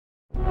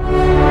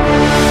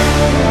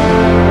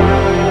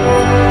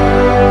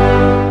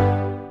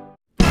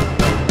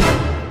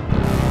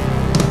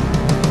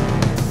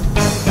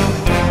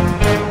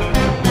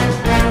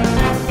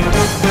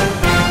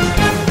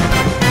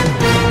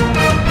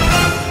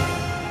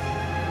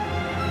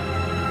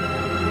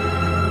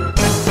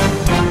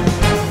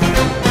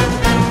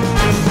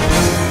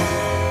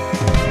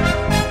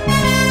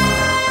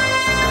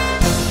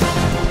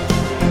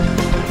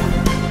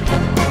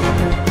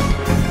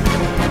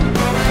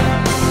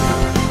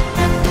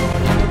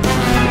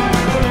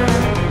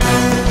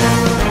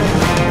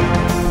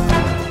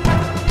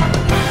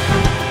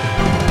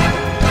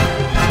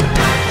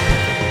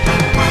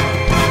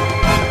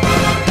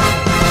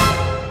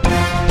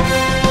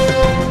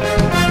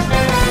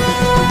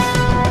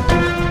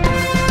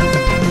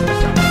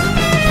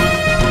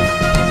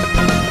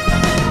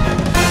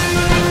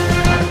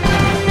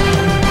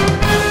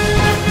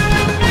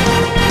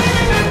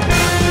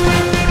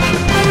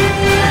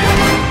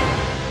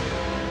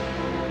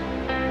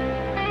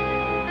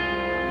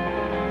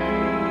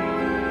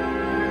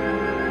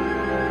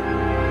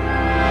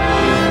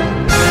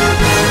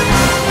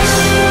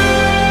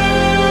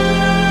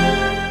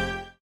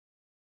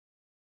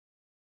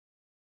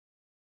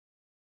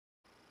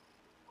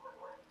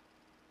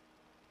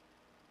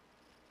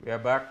We are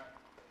back,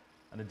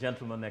 and the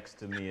gentleman next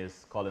to me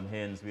is Collin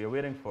Haynes. We are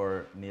waiting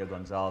for Nia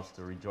Gonsalves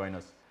to rejoin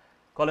us.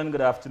 Collin,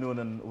 good afternoon,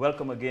 and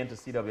welcome again to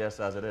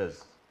CWS as it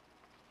is.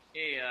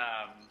 Hey,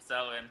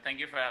 Selwyn, thank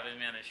you for having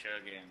me on the show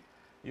again.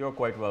 You're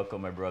quite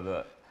welcome, my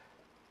brother.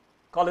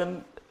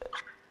 Collin,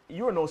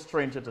 you are no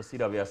stranger to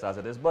CWS as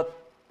it is, but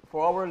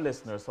for our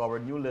listeners, our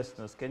new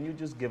listeners, can you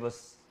just give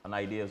us an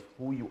idea of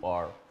who you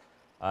are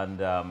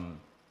and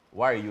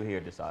why are you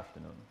here this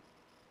afternoon?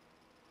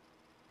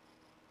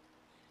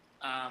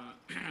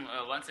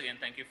 Well, once again,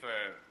 thank you for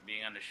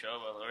being on the show.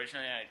 Well,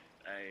 originally,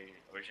 I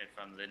originate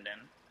from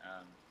Linden,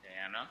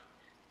 Guyana.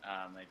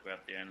 I grew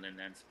up there in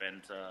Linden,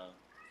 spent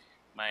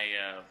my,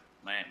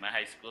 my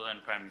high school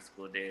and primary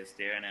school days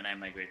there, and then I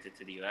migrated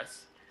to the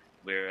US,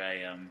 where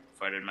I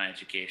furthered my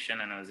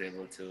education and I was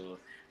able to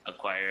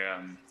acquire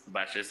a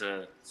bachelor's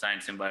of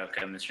science in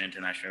biochemistry and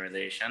international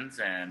relations.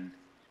 And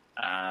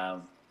uh,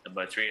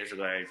 about 3 years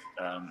ago, I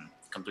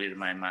completed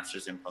my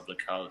master's in public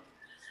health.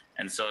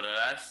 And so the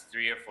last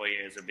 3 or 4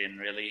 years have been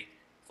really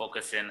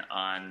focusing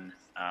on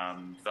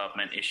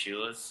development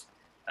issues,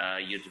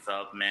 youth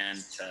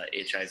development,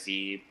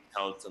 HIV,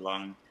 health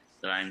along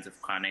the lines of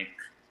chronic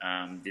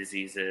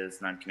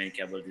diseases,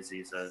 non-communicable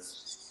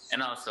diseases.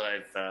 And also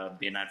I've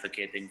been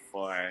advocating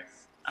for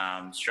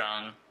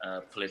strong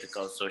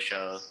political,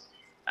 social,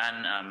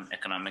 and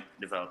economic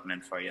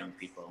development for young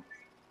people.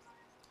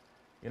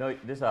 You know,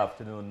 this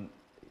afternoon,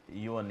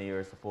 you and Nia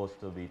are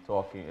supposed to be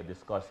talking,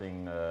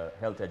 discussing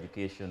health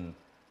education,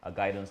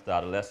 guidance to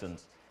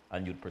adolescents,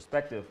 and youth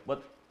perspective.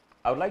 But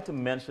I would like to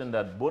mention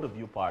that both of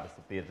you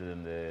participated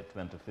in the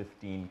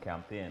 2015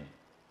 campaign.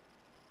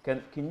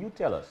 Can you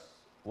tell us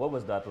what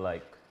was that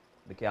like,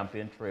 the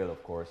campaign trail,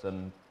 of course,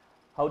 and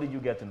how did you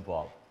get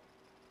involved?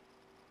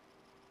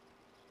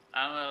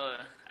 Well,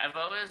 I've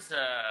always,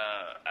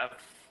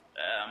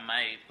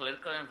 my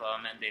political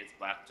involvement dates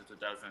back to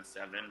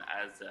 2007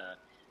 as a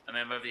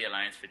member of the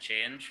Alliance for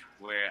Change,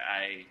 where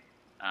I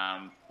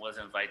was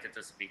invited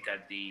to speak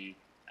at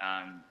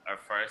our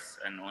first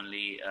and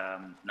only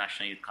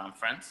National Youth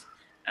Conference.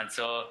 And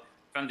so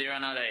from there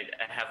on out,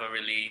 I have a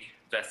really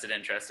vested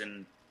interest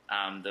in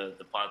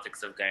the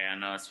politics of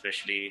Guyana,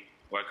 especially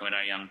working with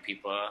our young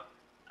people.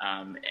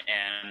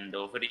 And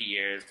over the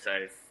years,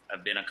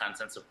 I've been a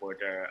constant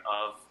supporter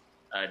of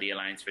the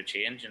Alliance for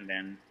Change. And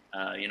then,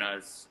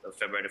 as of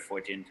February the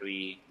 14th,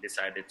 we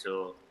decided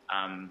to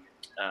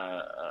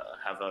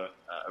have a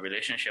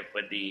relationship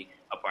with a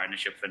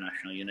partnership for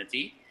national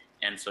unity.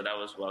 And so that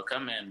was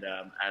welcome. And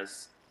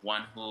as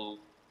one who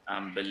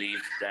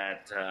believed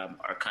that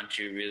our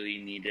country really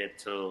needed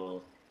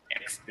to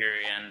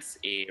experience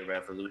a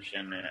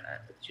revolution,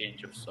 a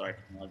change of sort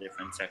in all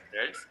different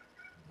sectors,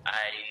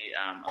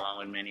 along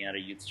with many other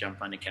youths,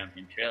 jumped on the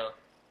campaign trail,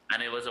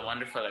 and it was a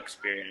wonderful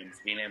experience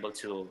being able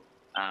to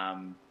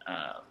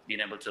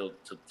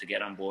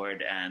get on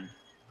board and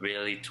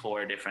really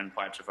tour different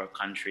parts of our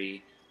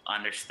country,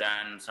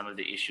 understand some of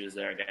the issues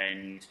that our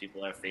Guyanese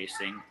people are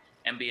facing,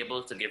 and be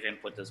able to give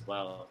input as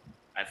well.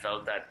 I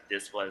felt that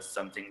this was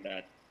something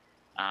that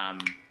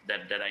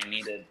I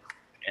needed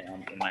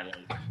in my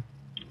life.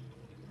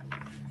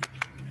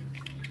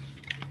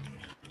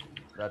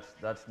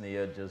 That's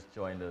Nia just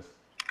joined us.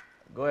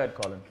 Go ahead,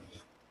 Colin.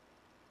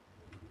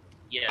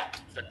 Yeah,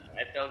 so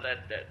I felt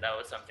that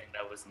was something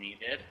that was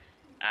needed,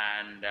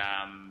 and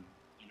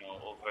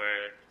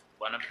over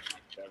one of the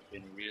things I've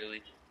been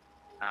really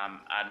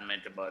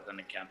adamant about on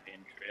the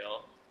campaign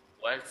trail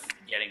was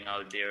getting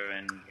out there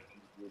and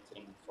getting youth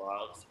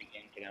involved,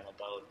 speaking to them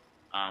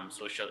about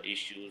social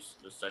issues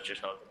such as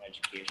health and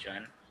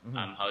education,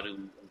 how do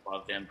we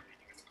involve them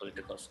in the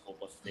political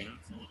scope of things,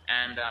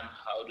 and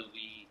how do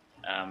we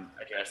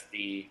address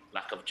the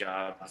lack of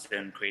jobs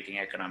and creating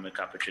economic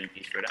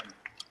opportunities for them.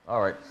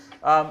 All right.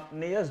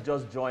 Nia's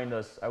just joined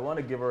us. I want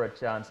to give her a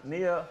chance.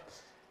 Nia,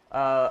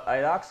 I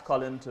asked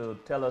Colin to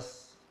tell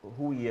us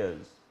who he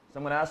is. So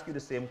I'm going to ask you the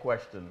same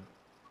question.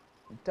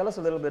 Tell us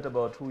a little bit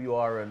about who you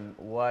are and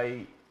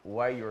why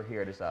you're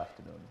here this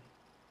afternoon.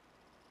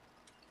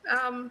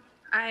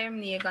 I am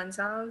Nia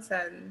Gonsalves,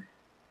 and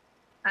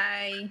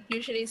I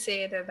usually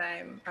say that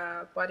I'm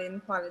a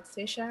budding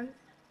politician.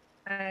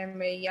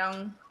 I'm a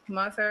young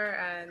mother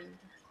and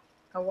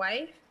a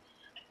wife.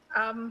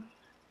 Um,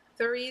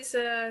 the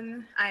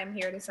reason I'm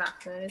here this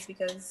afternoon is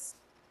because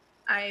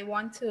I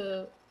want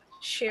to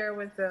share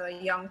with the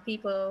young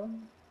people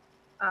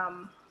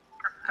um,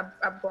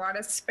 a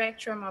broader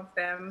spectrum of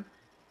them,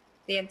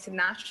 the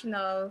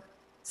international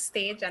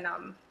stage, and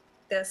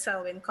the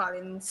Selwyn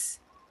Collins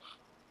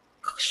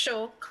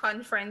show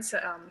conference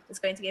is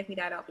going to give me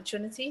that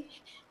opportunity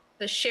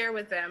to share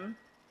with them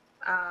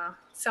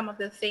some of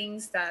the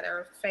things that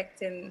are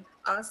affecting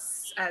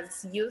us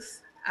as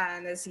youth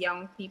and as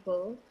young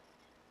people,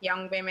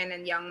 young women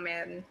and young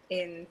men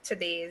in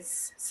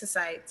today's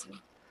society.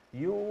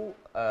 You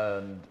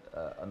and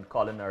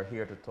Colin are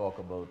here to talk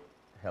about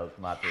health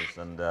matters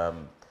and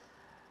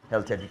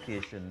health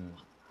education,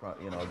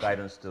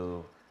 guidance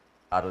to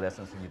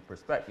adolescents and youth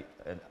perspective,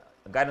 and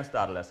guidance to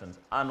adolescents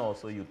and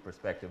also youth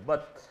perspective.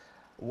 But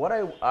what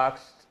I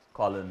asked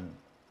Colin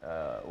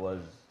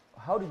was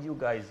how did you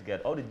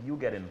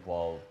get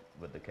involved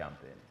with the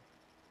campaign,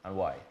 and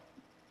why?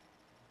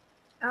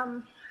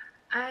 Um,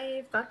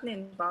 I've gotten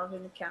involved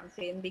in the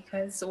campaign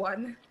because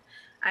one,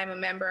 I'm a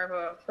member of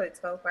a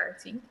political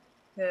party,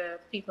 the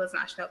People's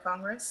National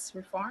Congress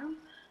Reform,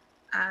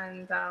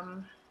 and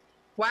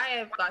why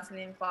I've gotten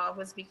involved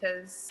was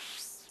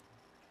because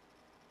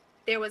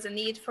there was a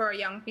need for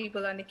young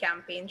people on the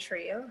campaign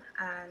trail,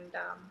 and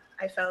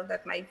I felt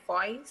that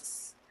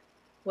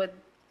would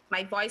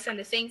my voice and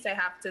the things I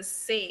have to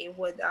say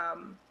would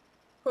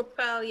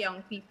propel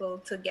young people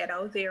to get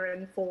out there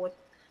and vote,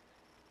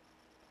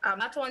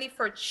 not only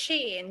for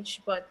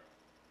change, but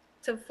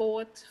to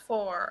vote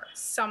for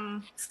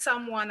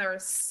someone or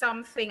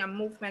something, a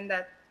movement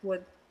that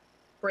would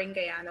bring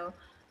Guyana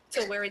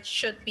to where it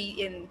should be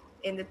in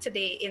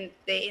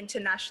the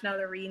international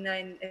arena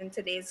in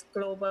today's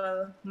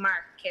global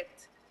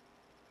market.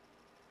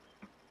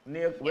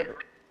 Neil,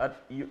 Yeah.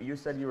 you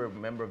said you were a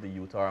member of the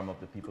youth arm of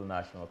the People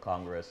National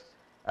Congress.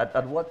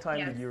 At what time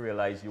Yes. did you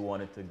realize you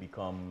wanted to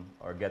become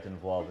or get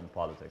involved in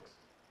politics?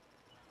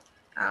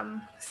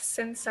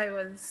 Since I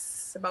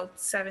was about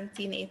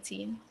 17,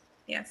 18.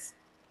 Yes.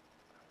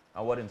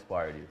 And what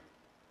inspired you?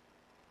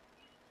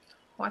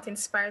 What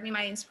inspired me,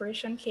 my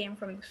inspiration came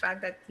from the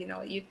fact that,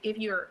 if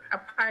you're a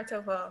part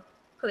of a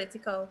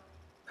political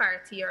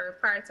party or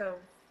part of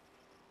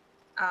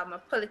a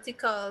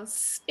political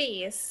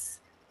space,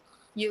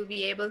 you'll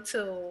be able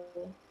to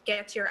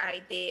get your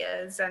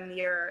ideas and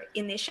your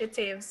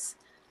initiatives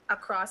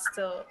across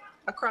to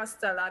across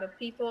to a lot of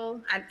people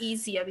and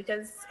easier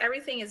because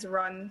everything is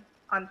run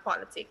on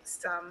politics.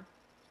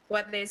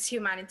 Whether it's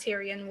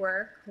humanitarian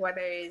work,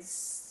 whether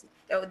it's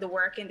the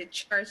work in the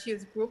church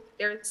youth group,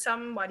 there's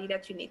somebody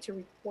that you need to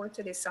report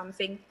to. There's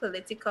something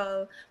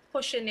political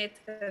pushing it,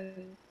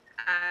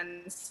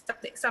 and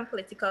some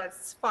political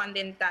that's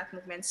funding that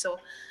movement. So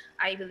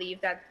I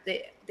believe that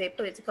the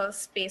political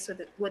space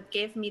would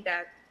give me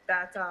that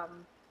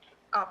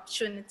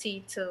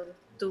opportunity to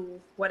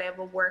do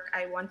whatever work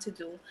I want to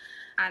do,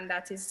 and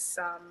that is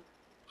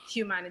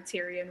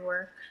humanitarian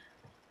work.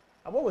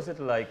 And what was it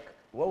like?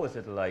 What was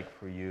it like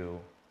for you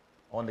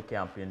on the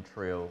campaign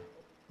trail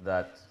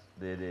that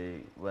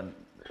when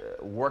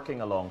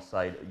working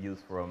alongside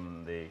youth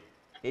from the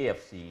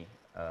AFC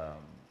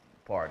um,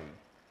 party?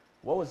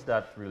 What was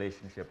that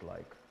relationship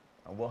like?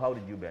 And how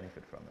did you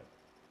benefit from it?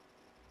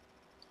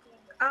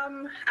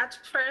 At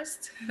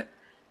first,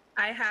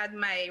 I had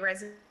my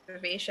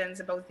reservations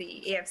about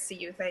the AFC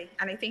youth,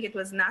 and I think it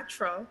was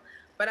natural.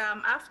 But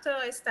after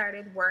I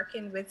started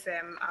working with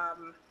them,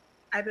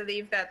 I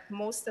believe that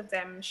most of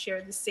them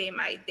shared the same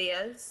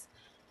ideas,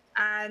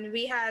 and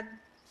we had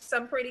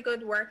some pretty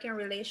good working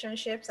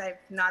relationships. I've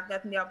not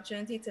gotten the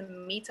opportunity to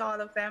meet all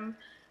of them.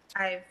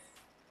 I've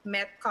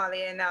met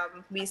Collin.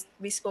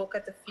 We spoke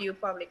at a few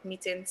public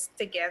meetings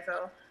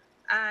together,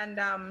 and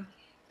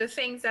the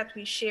things that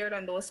we shared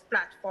on those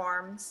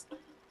platforms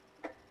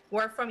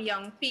were from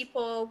young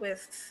people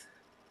with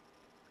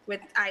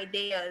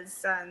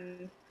ideas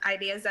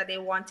that they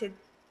wanted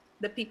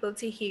the people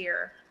to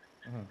hear,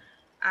 Mm-hmm.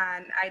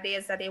 and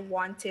ideas that they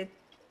wanted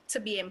to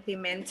be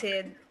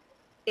implemented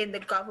in the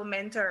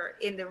government or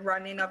in the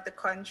running of the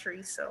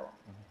country. So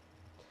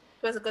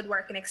it was a good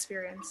working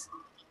experience.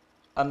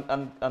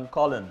 And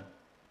Colin,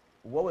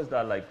 what was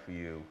that like for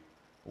you,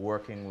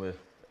 working with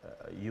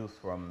youth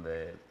from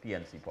the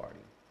PNC party?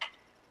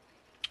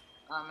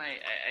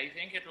 I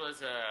think it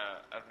was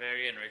a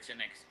very enriching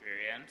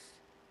experience.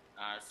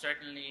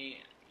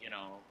 Certainly,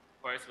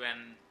 of course,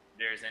 when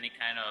there's any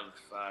kind of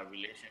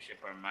relationship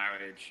or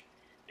marriage,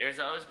 there's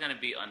always going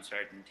to be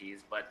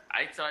uncertainties. But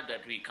I thought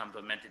that we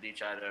complemented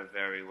each other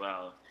very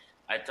well.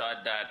 I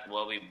thought that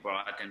what we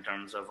brought in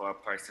terms of our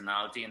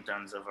personality, in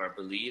terms of our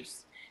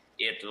beliefs,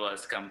 it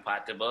was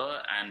compatible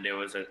and there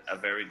was a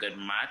very good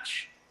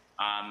match.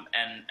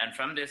 And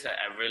from this,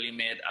 I really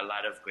made a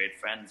lot of great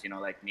friends,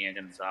 like Nia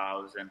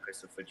Gonsalves and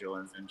Christopher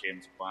Jones and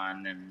James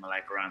Bond and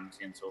Malika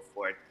Ramsey and so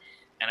forth.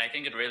 And I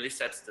think it really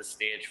sets the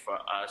stage for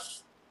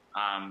us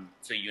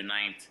to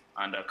unite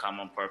under a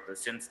common purpose.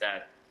 Since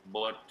that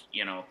both,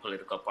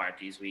 political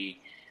parties, we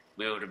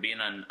would have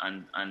been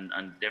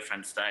on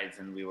different sides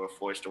and we were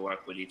forced to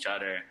work with each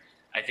other.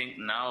 I think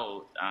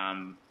now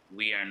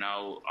we are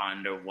now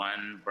under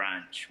one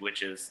branch,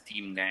 which is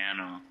Team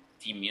Guyana,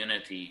 Team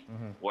Unity,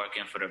 Mm-hmm.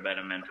 working for the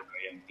betterment of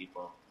our young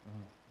people.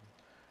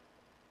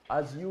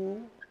 As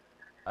you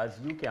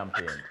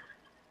campaigned,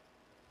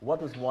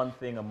 what was one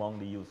thing among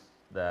the youth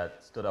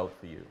that stood out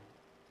for you?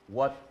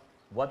 What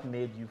what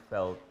made you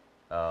feel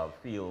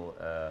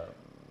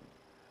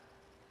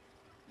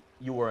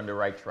you were on the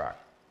right track?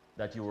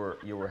 That you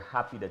were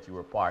happy that you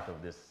were part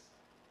of this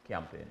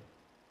campaign?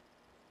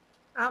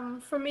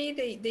 For me,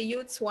 the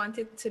youths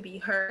wanted to be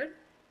heard.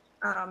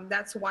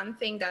 That's one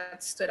thing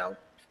that stood out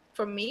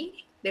for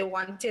me. They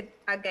wanted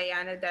a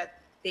Guyana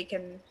that they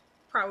can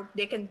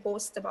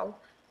boast about.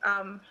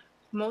 Um,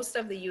 Most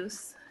of the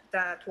youths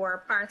that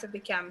were part of the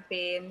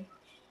campaign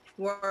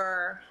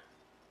were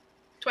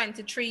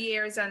 23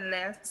 years and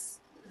less,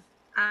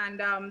 And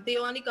the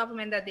only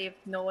government that they've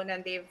known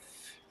and they've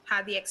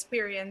had the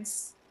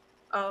experience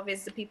of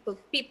is the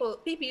PPP,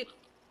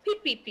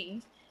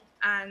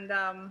 and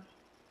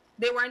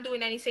they weren't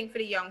doing anything for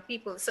the young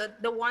people. So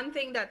the one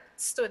thing that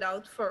stood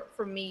out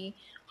for me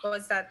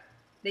was that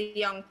the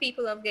young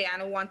people of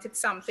Guyana wanted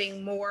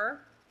something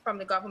more from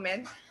the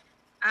government,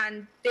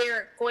 and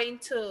they're going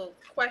to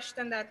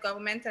question that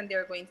government and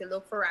they're going to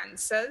look for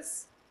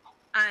answers.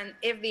 And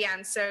if the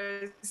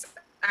answers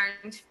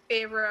aren't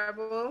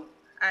favorable,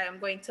 I am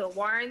going to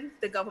warn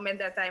the government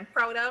that I'm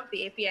proud of,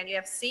 the AP and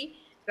UFC,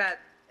 that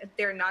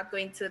they're not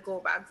going to go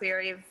back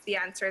there if the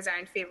answers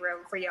aren't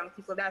favorable for young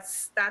people.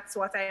 That's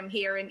what I am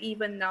hearing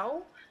even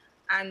now.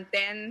 And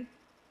then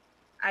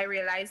I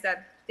realized that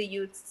the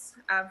youths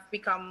have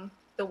become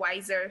the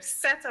wiser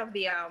set of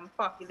the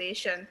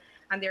population,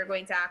 and they're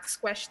going to ask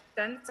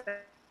questions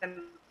and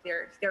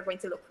they're going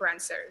to look for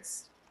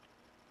answers.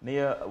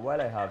 Nia,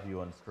 while I have you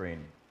on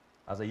screen,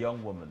 as a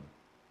young woman,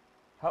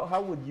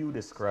 how would you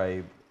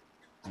describe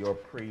your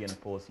pre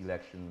and post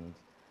election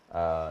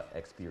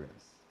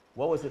experience?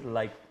 What was it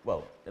like?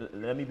 Well,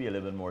 let me be a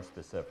little bit more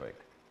specific.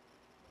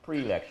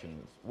 Pre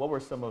elections, what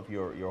were some of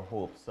your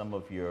hopes, some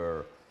of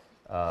your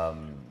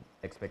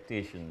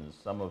expectations,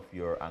 some of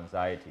your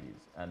anxieties?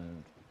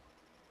 And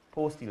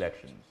post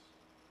elections,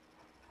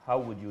 how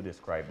would you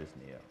describe this,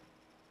 Nia?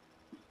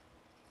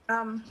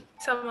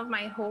 Some of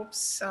my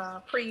hopes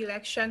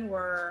pre-election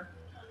were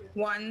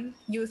one,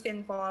 youth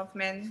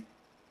involvement,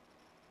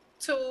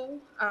 two,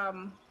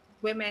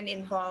 women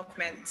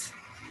involvement.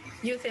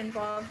 Youth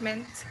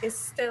involvement is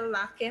still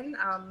lacking.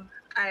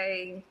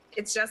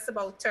 It's just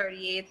about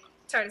 38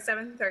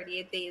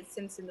 days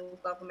since the new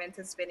government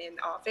has been in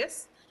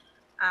office.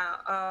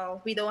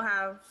 We don't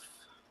have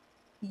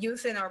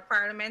youth in our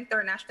parliament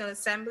or national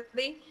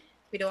assembly.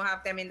 We don't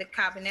have them in the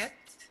cabinet.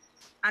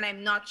 And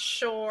I'm not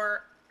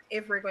sure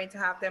if we're going to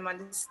have them on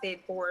the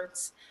state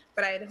boards.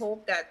 But I'd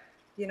hope that,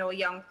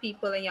 young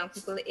people and young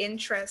people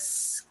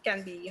interests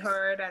can be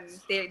heard and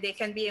they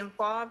can be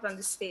involved on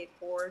the state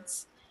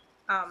boards,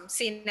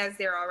 seeing as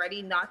they're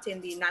already not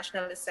in the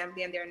National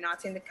Assembly and they're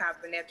not in the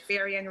cabinet,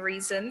 varying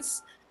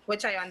reasons,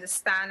 which I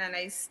understand, and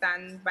I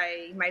stand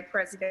by my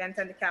president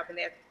and the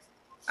cabinet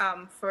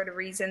for the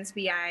reasons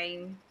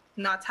behind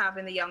not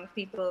having the young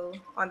people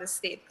on the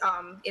state,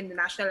 in the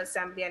National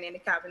Assembly and in the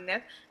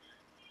cabinet.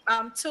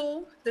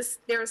 Two,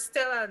 there's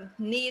still a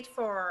need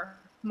for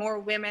more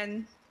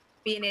women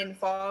being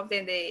involved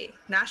in the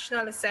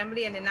National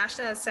Assembly. In the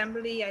National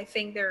Assembly, I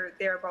think there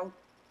are about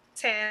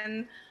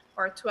 10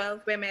 or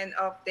 12 women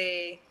of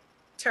the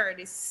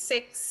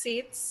 36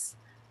 seats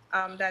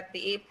that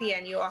the AP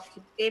and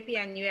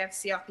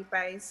UFC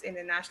occupies in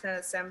the National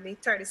Assembly.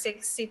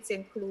 36 seats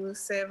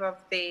inclusive of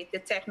the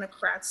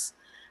technocrats,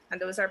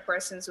 and those are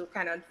persons who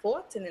cannot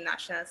vote in the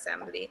National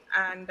Assembly.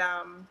 And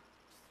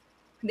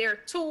there are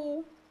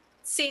two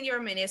senior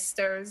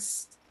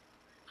ministers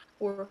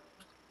who are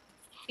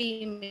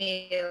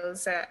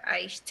females.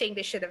 I think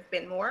there should have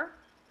been more.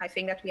 I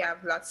think that we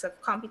have lots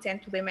of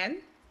competent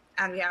women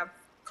and we have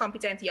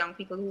competent young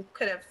people who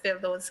could have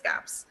filled those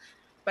gaps.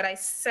 But I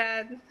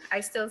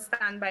still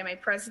stand by my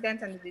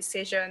president and the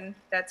decision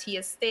that he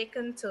has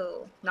taken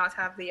to not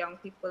have the young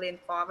people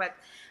involved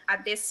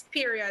at this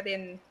period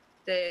in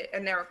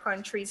our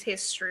country's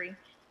history.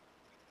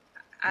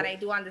 And What, I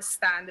do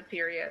understand the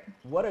period.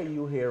 what are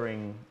you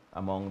hearing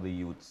among the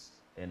youths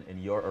in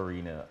your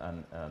arena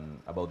and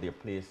about their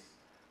place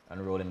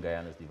and role in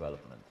Guyana's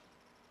development?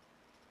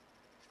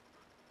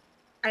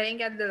 I didn't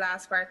get the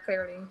last part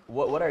clearly.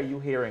 What are you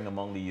hearing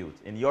among the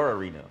youth in your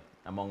arena,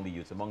 among the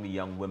youths, among the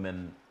young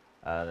women,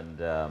 and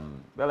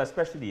well,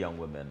 especially the young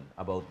women,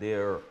 about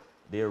their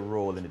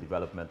role in the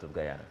development of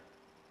Guyana?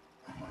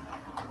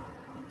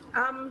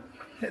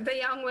 The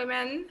young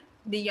women,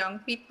 the young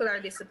people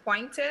are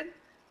disappointed.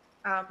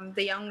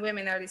 The young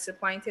women are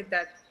disappointed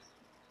that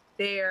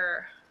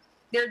their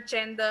their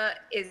gender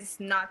is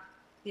not,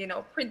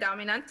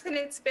 predominant, and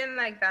it's been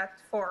like that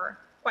for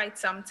quite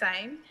some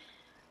time.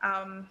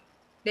 Um,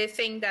 they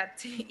think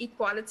that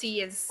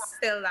equality is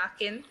still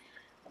lacking.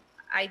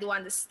 I do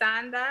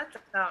understand that,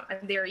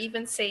 and they're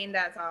even saying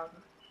that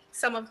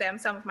some of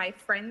my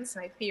friends,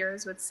 my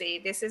peers, would say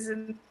this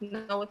isn't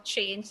no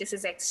change, this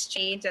is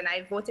exchange, and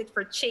I voted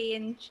for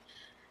change.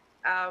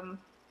 Um,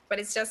 but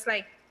it's just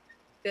like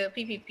the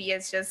PPP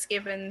has just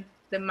given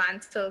the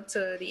mantle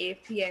to the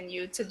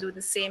APNU to do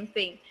the same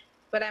thing.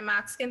 But I'm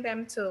asking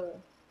them to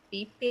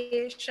be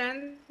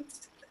patient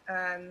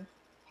and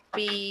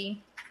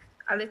be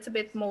a little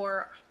bit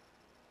more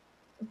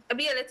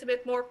be a little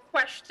bit more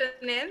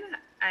questioning.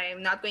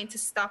 I'm not going to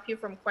stop you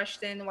from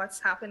questioning what's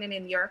happening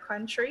in your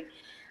country,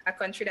 a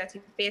country that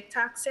you pay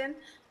tax in.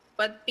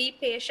 But be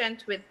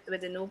patient with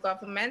the new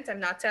government. I'm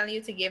not telling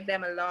you to give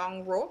them a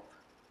long rope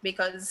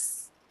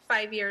because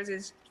 5 years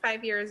is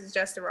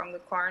just around the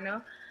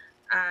corner,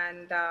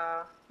 and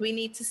we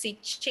need to see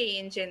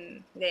change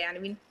in Guyana.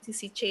 We need to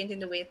see change in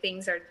the way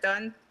things are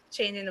done,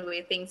 change in the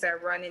way things are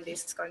run in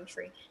this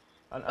country.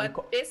 And But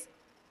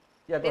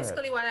yeah, go ahead.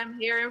 basically, what I'm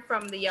hearing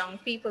from the young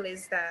people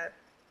is that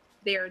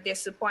they're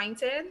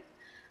disappointed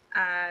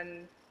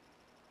and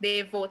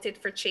they voted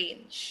for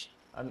change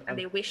And, and and,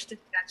 they wish to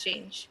see that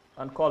change.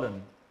 and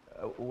Colin,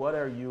 what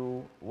are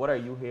you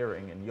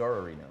hearing in your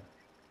arena?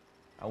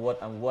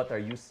 And what are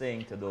you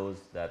saying to those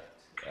that,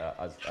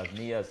 as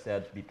Nia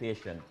said, be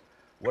patient?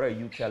 What are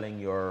you telling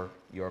your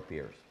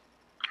peers?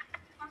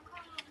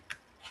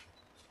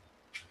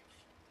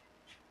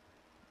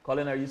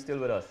 Colin, are you still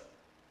with us?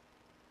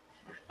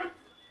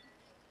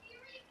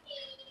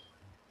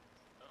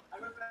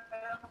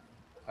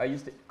 Are you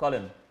still,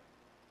 Colin?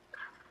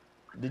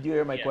 Did you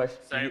hear my Yeah,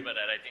 question? sorry about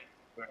that. I think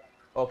we're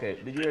Okay.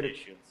 Did you hear having the?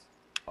 issues.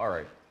 All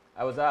right.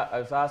 I was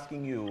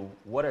asking you,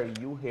 what are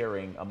you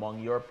hearing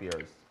among your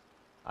peers?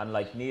 And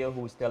like Nia,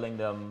 who's telling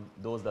them,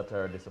 those that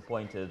are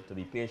disappointed, to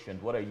be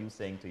patient, what are you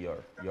saying to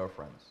your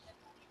friends?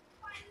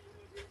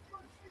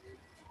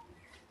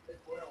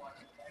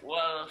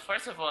 Well,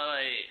 first of all,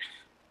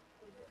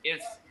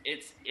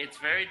 it's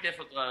very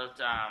difficult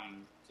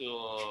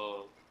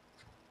to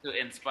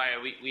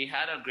inspire. We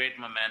had a great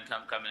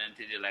momentum coming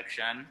into the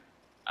election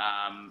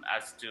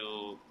as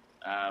to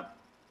uh,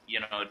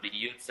 the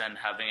youths and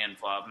having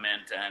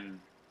involvement, and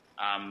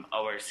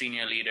our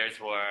senior leaders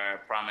were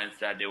promised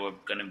that there were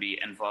going to be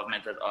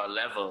involvement at all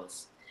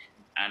levels,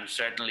 and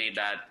certainly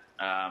that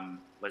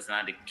was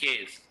not the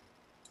case.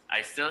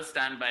 I still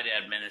stand by the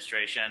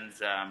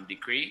administration's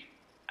decree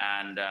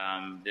and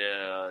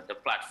the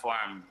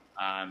platform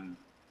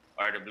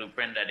or the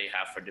blueprint that they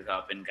have for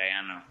developing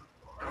Guyana.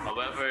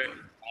 However,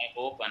 I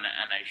hope and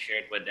I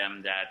shared with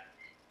them that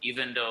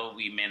even though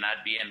we may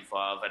not be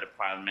involved at a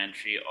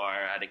parliamentary or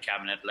at a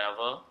cabinet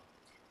level,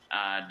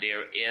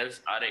 there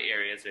is other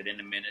areas within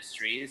the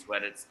ministries,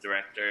 whether it's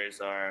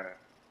directors or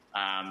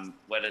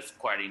whether it's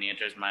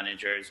coordinators,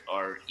 managers,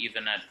 or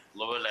even at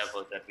lower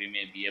levels that we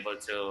may be able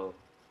to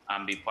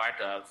be part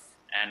of,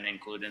 and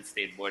including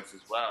state boards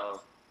as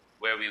well,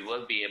 where we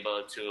will be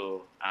able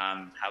to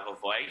have a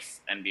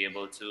voice and be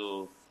able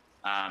to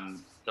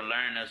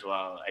learn as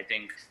well. I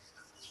think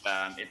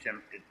it's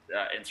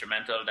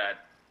instrumental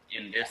that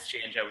in this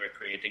change that we're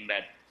creating,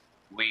 that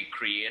we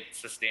create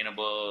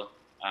sustainable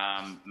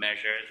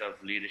measures of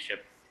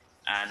leadership,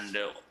 and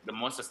the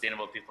most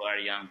sustainable people are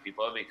young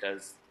people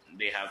because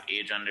they have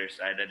age on their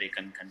side that they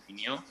can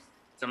continue.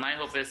 So my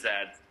hope is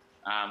that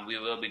we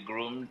will be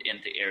groomed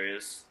into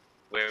areas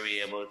where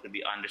we're able to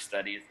be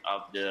understudies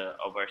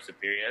of our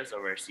superiors, of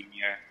our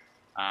senior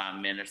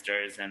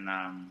ministers and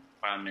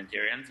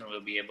parliamentarians, and we'll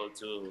be able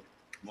to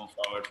move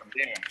forward from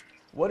there.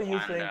 What do you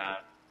And think?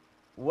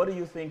 What do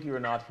you think you're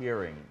not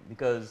hearing?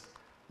 Because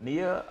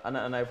Nia,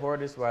 and I've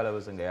heard this while I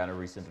was in Guyana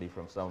recently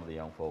from some of the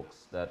young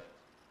folks, that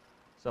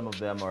some of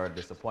them are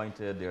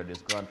disappointed, they're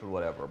disgruntled,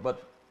 whatever.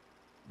 But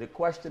the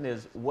question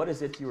is, what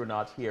is it you're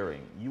not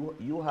hearing?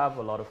 You have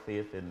a lot of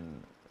faith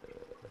in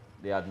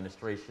the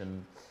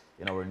administration,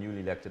 in our newly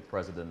elected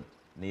president,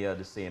 Nia,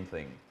 the same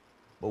thing.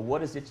 But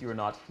what is it you're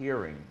not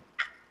hearing?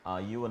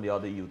 You and the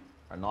other youth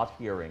are not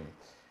hearing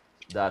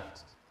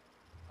that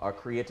are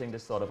creating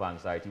this sort of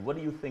anxiety. What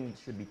do you think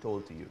should be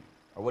told to you?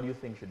 Or what do you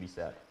think should be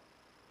said?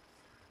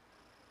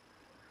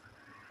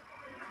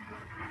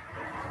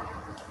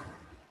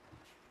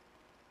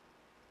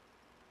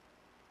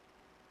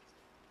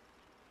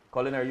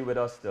 Colin, are you with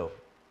us still?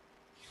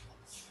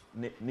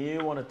 Nia,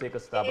 you want to take a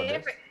stab at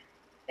If this?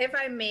 if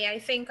I may, I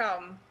think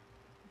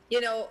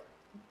you know,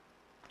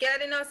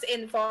 getting us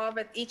involved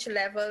at each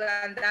level,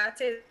 and that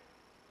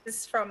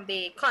is from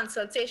the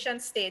consultation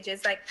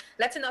stages, like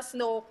letting us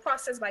know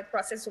process by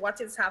process what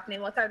is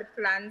happening, what are the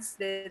plans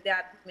the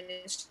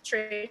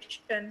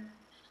administration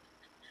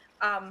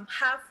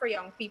have for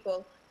young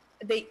people,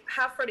 they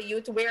have for the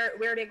youth, where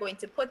they're going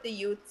to put the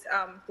youth,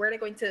 where they're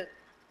going to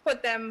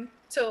put them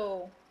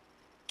to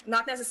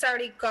not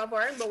necessarily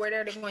govern, but where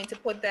they're going to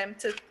put them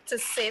to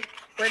sit,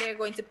 where they're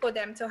going to put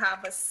them to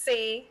have a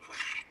say.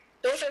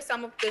 Those are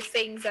some of the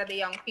things that the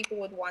young people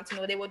would want to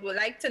know. They would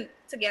like to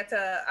get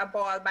a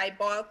ball by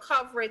ball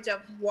coverage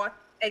of what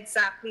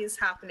exactly is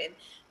happening.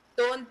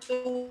 Don't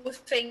do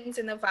things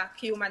in a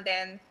vacuum and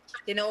then,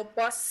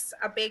 bust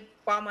a big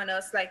bomb on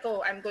us like,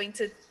 oh, I'm going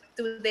to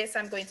do this,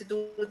 I'm going to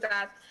do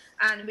that.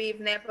 And we've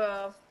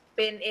never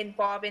been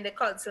involved in the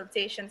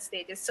consultation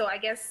stages. So I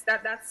guess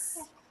that's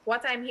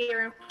what I'm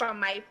hearing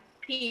from my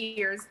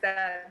peers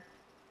that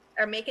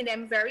are making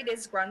them very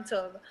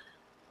disgruntled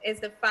is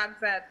the fact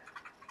that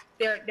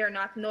they're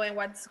not knowing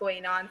what's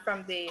going on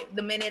from the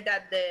minute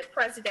that the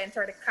president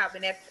or the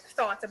cabinet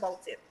thought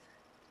about it.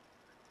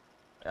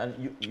 And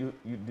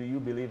do you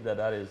believe that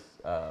that is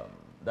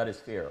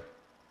fair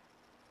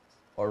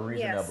or Yes.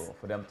 reasonable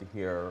for them to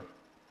hear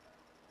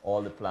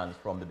all the plans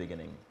from the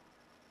beginning?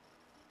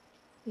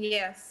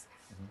 Yes.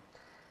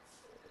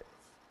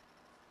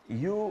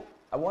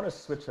 I want to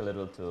switch a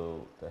little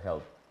to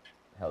health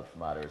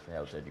matters and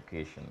health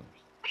education.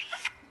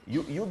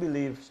 You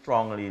believe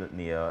strongly,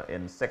 Nia,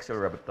 in sexual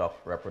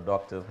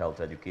reproductive health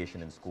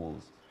education in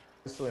schools.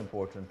 It's so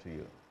important to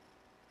you.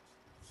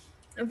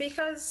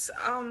 Because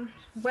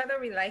whether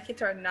we like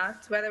it or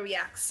not, whether we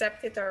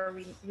accept it or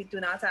we do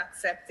not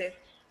accept it,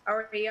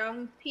 our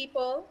young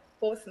people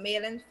both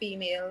male and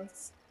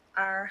females,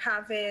 are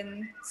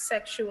having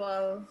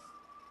sexual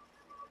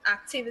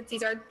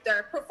activities or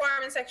they're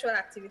performing sexual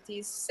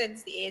activities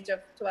since the age of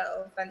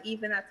 12 and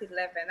even at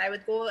 11. I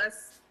would go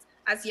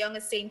as young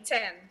as saying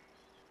 10.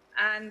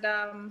 And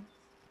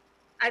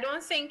I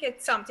don't think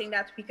it's something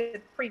that we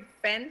could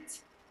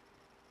prevent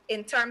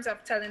in terms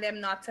of telling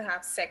them not to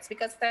have sex,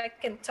 because I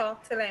can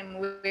talk till I'm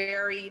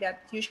weary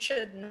that you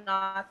should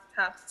not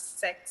have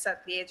sex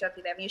at the age of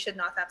 11, you should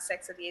not have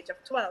sex at the age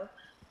of 12.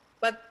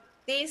 But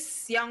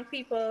these young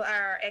people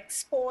are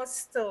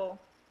exposed to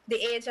the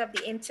age of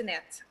the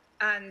internet,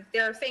 and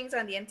there are things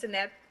on the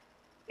internet,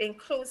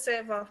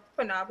 inclusive of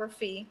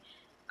pornography,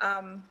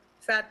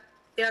 that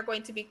they're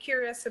going to be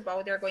curious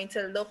about, they're going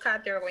to look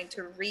at, they're going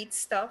to read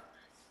stuff,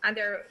 and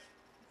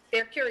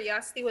their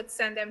curiosity would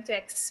send them to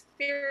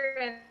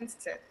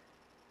experience it.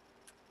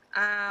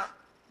 Uh,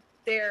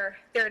 there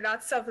are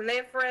lots of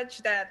leverage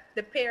that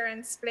the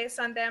parents place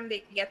on them.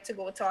 They get to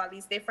go to all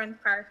these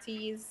different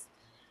parties.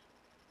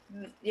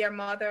 Your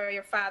mother,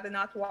 your father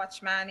not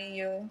watch manning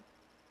you.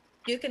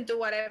 You can do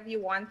whatever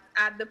you want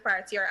at the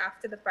party or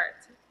after the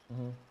party.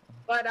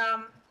 But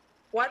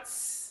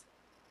what's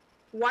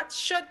what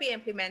should be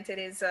implemented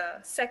is a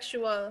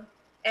sexual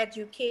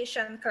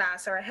education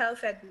class or a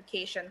health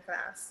education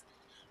class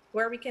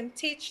where we can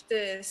teach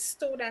the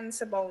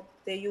students about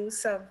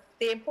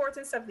the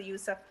importance of the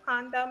use of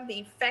condom, the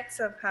effects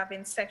of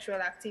having sexual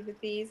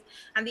activities,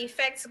 and the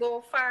effects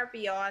go far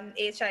beyond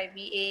HIV,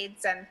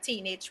 AIDS, and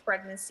teenage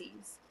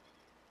pregnancies.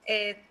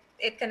 It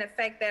it can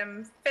affect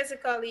them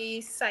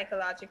physically,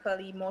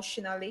 psychologically,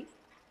 emotionally.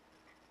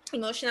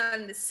 Emotional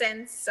in the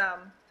sense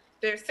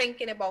they're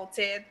thinking about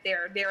it,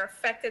 they're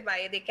affected by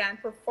it, they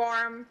can't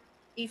perform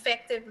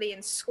effectively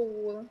in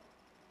school.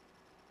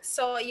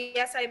 So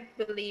yes, I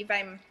believe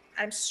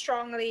I'm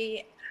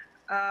strongly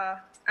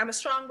I'm a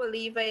strong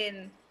believer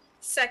in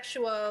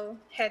sexual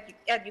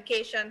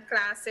education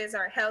classes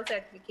or health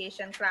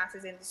education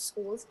classes in the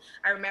schools.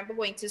 I remember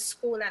going to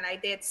school and I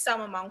did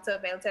some amount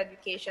of health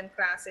education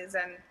classes,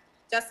 and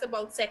just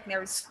about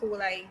secondary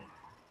school, I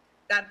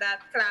that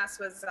class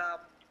was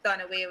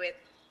done away with.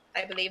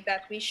 I believe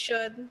that we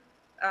should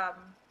um,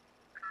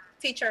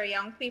 teach our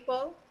young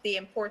people the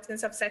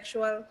importance of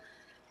sexual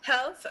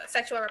health,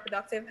 sexual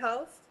reproductive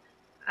health,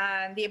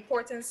 and the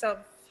importance of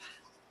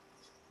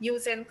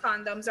using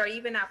condoms or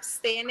even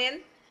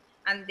abstaining,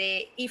 and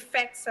the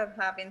effects of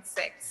having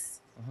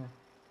sex.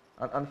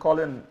 And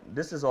Colin,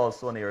 this is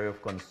also an area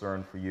of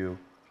concern for you.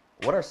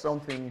 What are some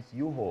things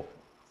you hope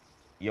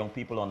young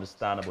people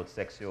understand about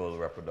sexual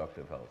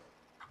reproductive health?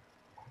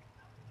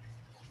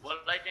 Well,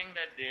 I think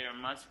that there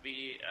must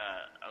be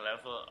a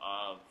level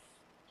of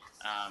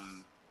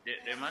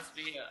there must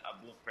be a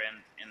blueprint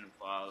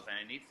involved, and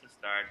it needs to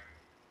start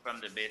from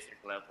the basic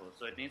level.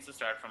 So it needs to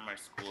start from our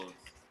schools.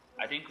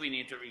 I think we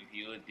need to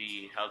review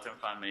the health and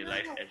family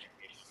life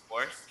education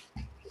course,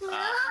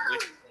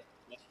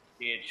 which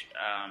stage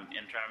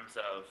in terms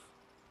of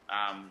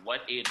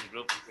what age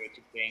groups we're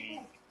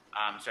teaching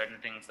certain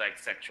things like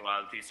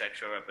sexuality,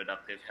 sexual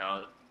reproductive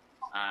health.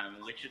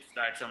 We should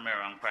start somewhere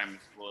around primary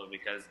school,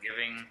 because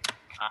giving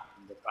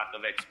the fact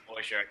of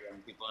exposure,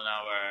 young people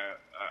now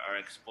are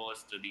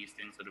exposed to these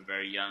things at a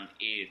very young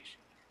age.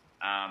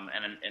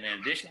 And in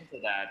addition to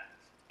that,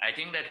 I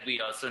think that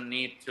we also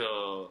need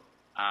to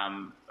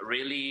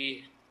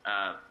really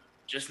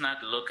just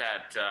not look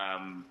at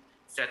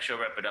sexual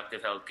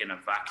reproductive health in a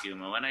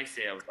vacuum. And when I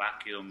say a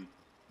vacuum,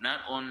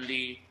 not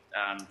only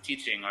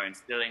teaching or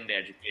instilling the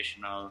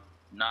educational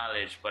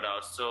knowledge, but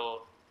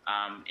also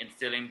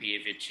instilling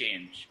behavior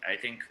change. I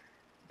think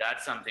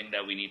that's something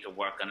that we need to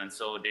work on. And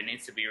so there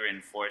needs to be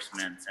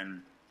reinforcements.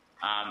 And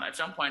at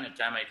some point in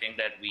time, I think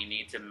that we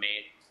need to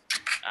make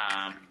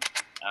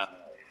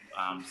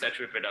um,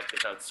 sexual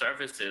reproductive health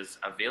services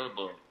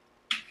available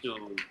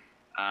to,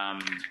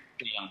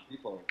 to young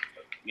people,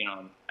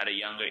 at a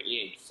younger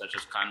age, such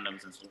as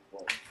condoms and so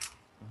forth.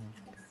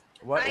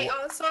 What, I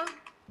what, also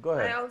Go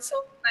I ahead. also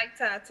like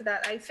to add to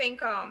that. I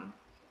think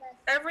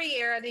every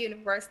year at the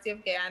University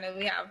of Guyana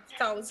we have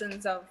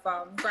thousands of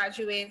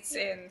graduates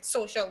in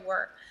social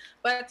work,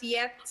 but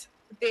yet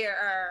there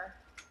are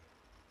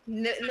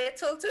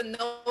little to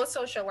no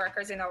social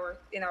workers in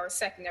our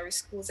secondary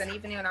schools and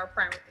even in our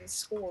primary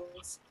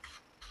schools.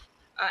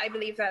 I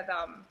believe that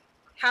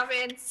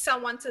having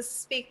someone to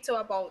speak to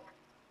about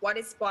what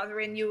is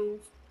bothering you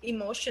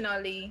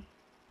emotionally,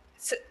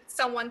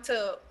 someone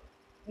to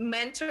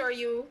mentor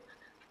you,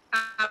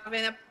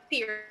 having a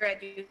peer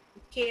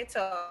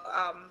educator,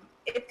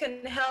 it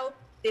can help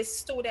the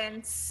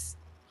students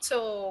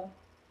to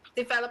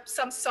develop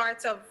some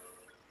sort of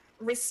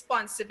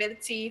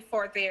responsibility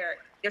for their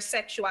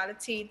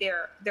sexuality,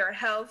 their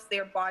health,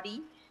 their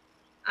body,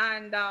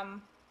 and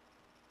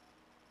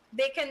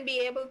they can be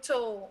able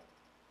to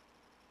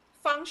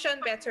function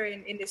better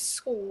in the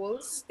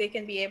schools. They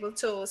can be able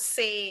to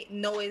say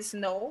no is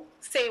no,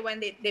 say when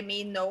they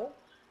mean no.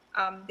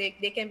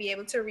 They can be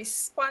able to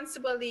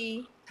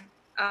responsibly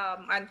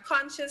and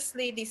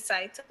consciously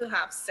decide to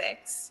have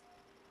sex.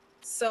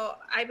 So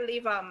I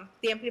believe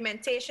the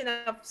implementation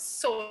of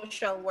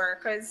social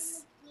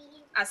workers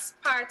as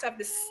part of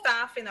the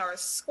staff in our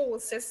school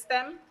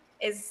system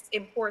is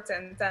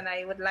important, and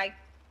I would like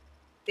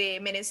the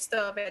Minister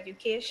of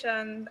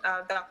Education,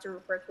 Dr.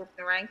 Rupert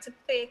Rupnerang, to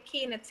pay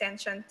keen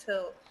attention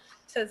to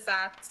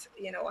that.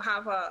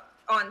 Have a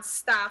on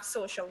staff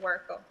social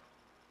worker.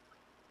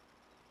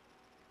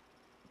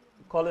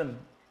 Colin,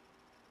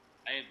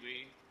 I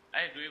agree.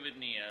 I agree with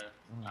Nia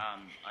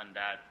on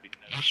that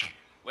because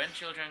when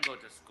children go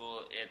to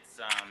school,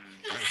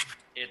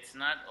 it's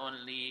not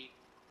only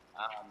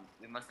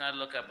we must not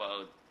look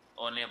about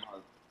only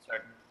about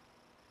certain.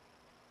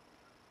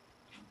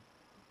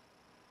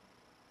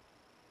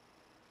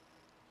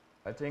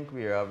 I think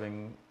we are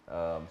having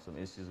some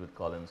issues with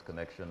Colin's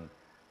connection.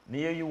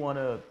 Nia, you want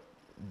to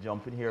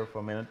jump in here for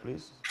a minute,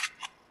 please?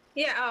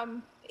 Yeah,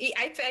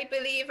 I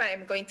believe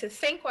I'm going to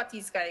think what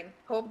he's going.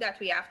 Hope that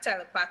we have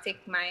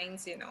telepathic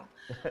minds.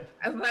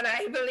 But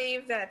I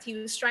believe that he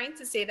was trying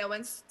to say that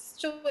when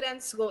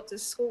students go to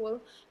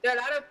school, there are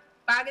a lot of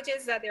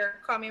baggages that they're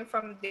coming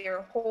from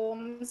their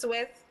homes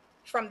with,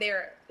 from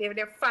their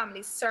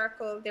family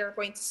circle. They're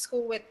going to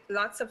school with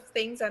lots of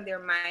things on their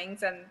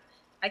minds, and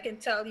I can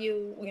tell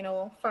you,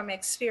 from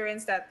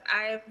experience that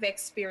I've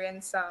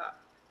experienced.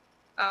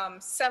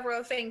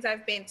 Several things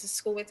I've been to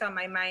school with on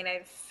my mind.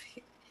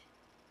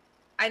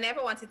 I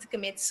never wanted to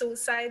commit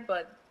suicide,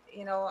 but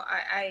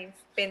I've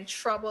been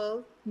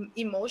troubled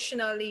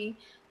emotionally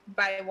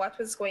by what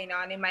was going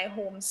on in my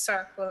home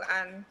circle,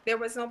 and there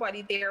was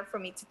nobody there for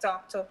me to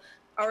talk to.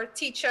 Our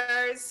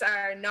teachers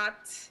are not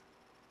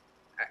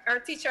our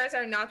teachers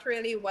are not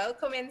really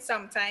welcoming.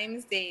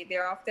 Sometimes they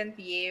often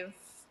behave.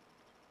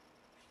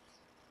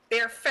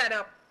 They're fed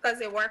up because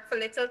they work for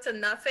little to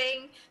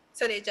nothing.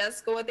 So they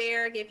just go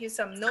there, give you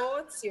some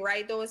notes, you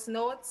write those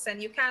notes,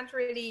 and you can't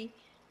really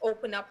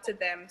open up to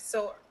them.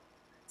 So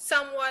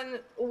someone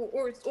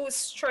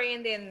who's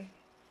trained in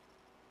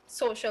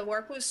social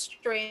work, who's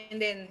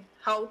trained in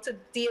how to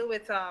deal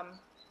with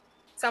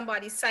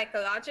somebody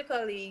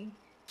psychologically,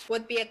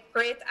 would be a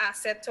great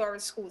asset to our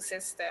school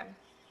system.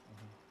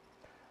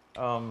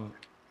 Um,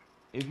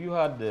 if you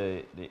had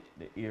the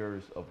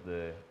ears of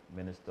the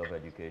Minister of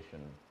Education,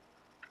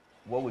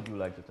 what would you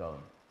like to tell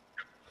him?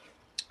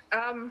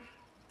 Um,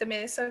 the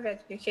Minister of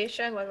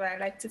Education, what would I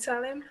like to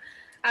tell him?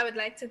 I would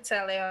like to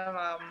tell him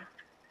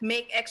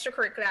make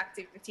extracurricular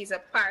activities a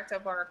part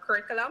of our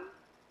curriculum,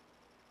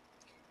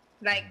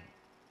 like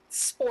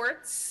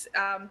sports,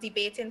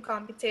 debating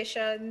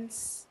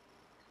competitions,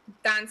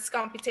 dance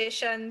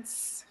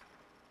competitions,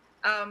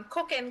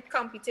 cooking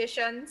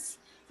competitions.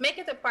 Make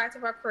it a part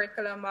of our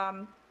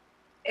curriculum.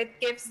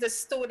 It gives the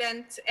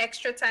student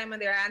extra time on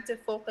their hand to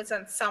focus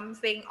on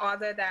something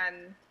other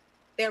than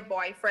their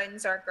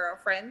boyfriends or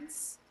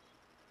girlfriends.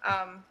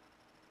 Um,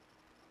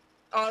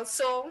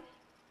 Also,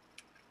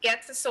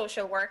 get a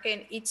social worker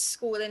in each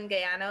school in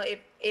Guyana if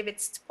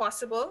it's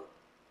possible.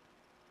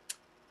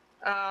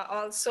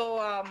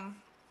 Also,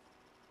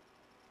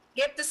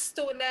 give the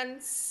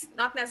students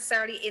not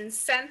necessarily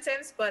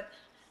incentives, but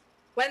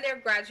when they're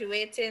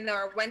graduating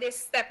or when they're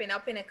stepping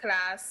up in a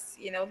class,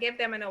 give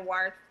them an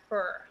award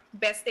for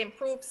best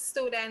improved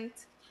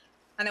student,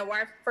 an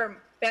award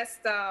for best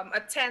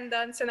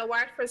attendance, an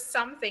award for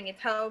something. It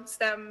helps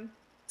them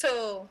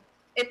to,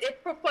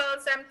 it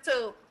propels them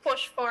to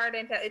push forward,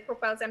 and it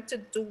propels them to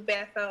do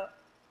better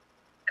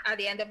at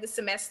the end of the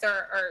semester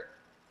or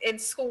in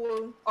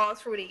school all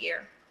through the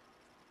year.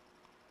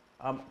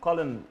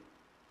 Colin,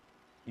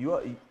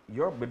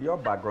 with your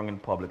background in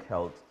public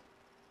health,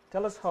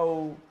 tell us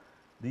how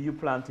do you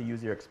plan to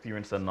use your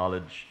experience and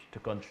knowledge to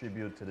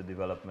contribute to the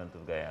development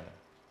of Guyana?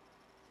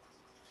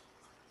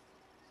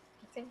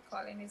 I think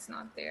Colin is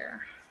not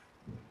there.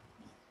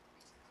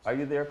 Are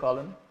you there,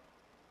 Colin?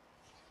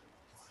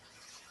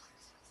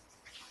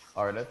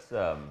 All right,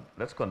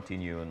 let's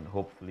continue, and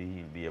hopefully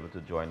he'll be able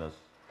to join us.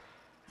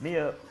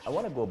 Mia, I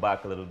want to go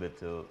back a little bit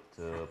to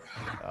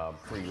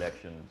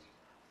pre-elections.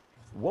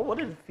 What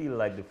did it feel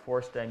like the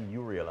first time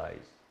you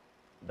realized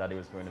that there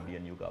was going to be a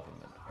new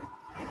government?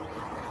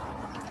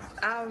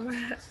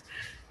 Um,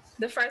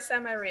 the first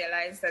time I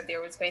realized that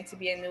there was going to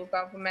be a new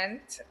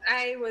government,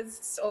 I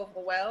was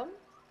overwhelmed.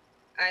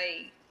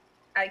 I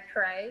I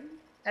cried.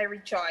 I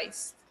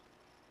rejoiced.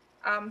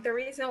 The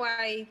reason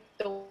why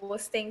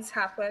those things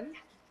happened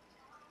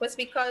was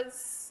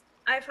because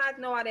I've had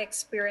no other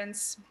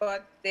experience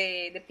but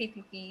the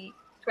PPP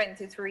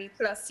 23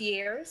 plus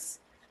years,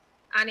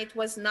 and it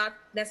was not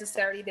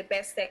necessarily the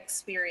best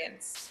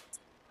experience.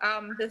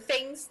 The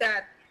things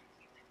that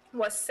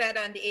was said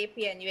on the AP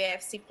and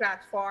UAFC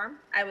platform,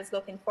 I was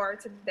looking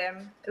forward to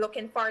them.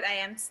 Looking forward, I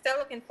am still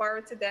looking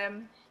forward to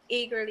them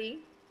eagerly,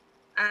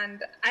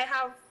 and I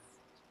have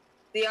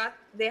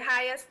the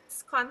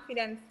highest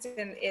confidence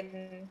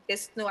in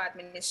this new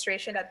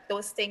administration that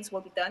those things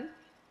will be done.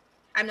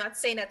 I'm not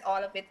saying that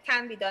all of it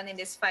can be done in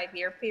this 5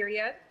 year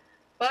period,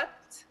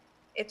 but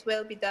it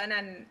will be done,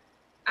 and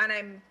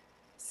I'm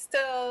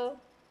still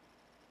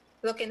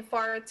looking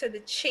forward to the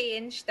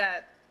change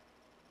that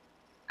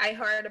I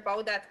heard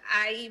about that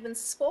I even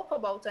spoke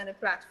about on the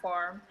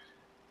platform